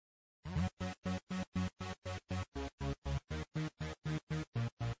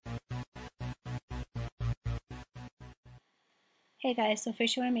Hey guys, so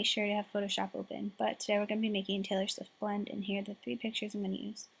first you want to make sure you have Photoshop open, but today we're going to be making Taylor Swift blend, and here are the three pictures I'm going to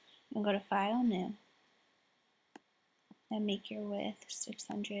use. I'm going to go to File, New, and make your width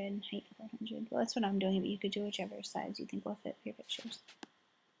 600, height 400. Well, that's what I'm doing, but you could do whichever size you think will fit for your pictures.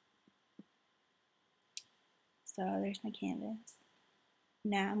 So there's my canvas.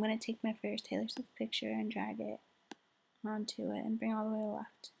 Now I'm going to take my first Taylor Swift picture and drag it onto it and bring it all the way to the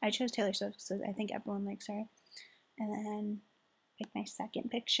left. I chose Taylor Swift so I think everyone likes her. And then pick my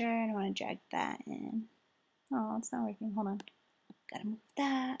second picture and I want to drag that in. Oh, it's not working. Hold on. Gotta move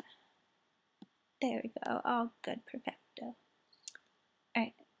that. There we go. All good. Perfecto.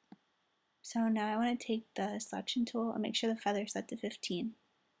 Alright. So now I want to take the selection tool and make sure the feather's set to 15.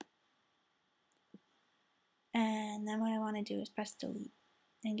 And then what I want to do is press delete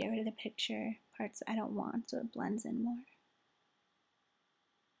and get rid of the picture parts I don't want so it blends in more.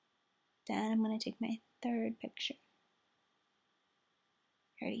 Then I'm going to take my third picture.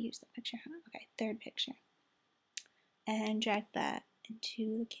 I already used that picture. Okay, third picture. And drag that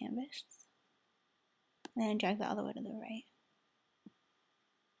into the canvas. And then drag that all the way to the right.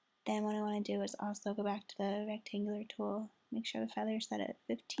 Then what I want to do is also go back to the rectangular tool, make sure the feather is set at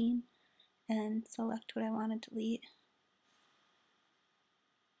 15, and select what I want to delete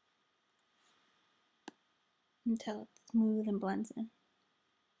until it's smooth and blends in.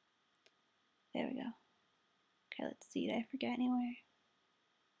 There we go. Okay, let's see, did I forget anywhere?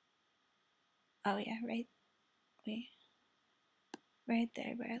 Oh yeah, right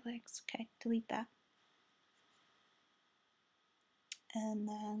there where it looks. Okay, delete that. And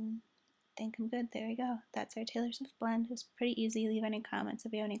then I think I'm good. There we go. That's our Taylor Swift blend. It was pretty easy. Leave any comments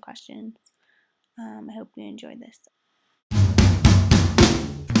if you have any questions. I hope you enjoyed this.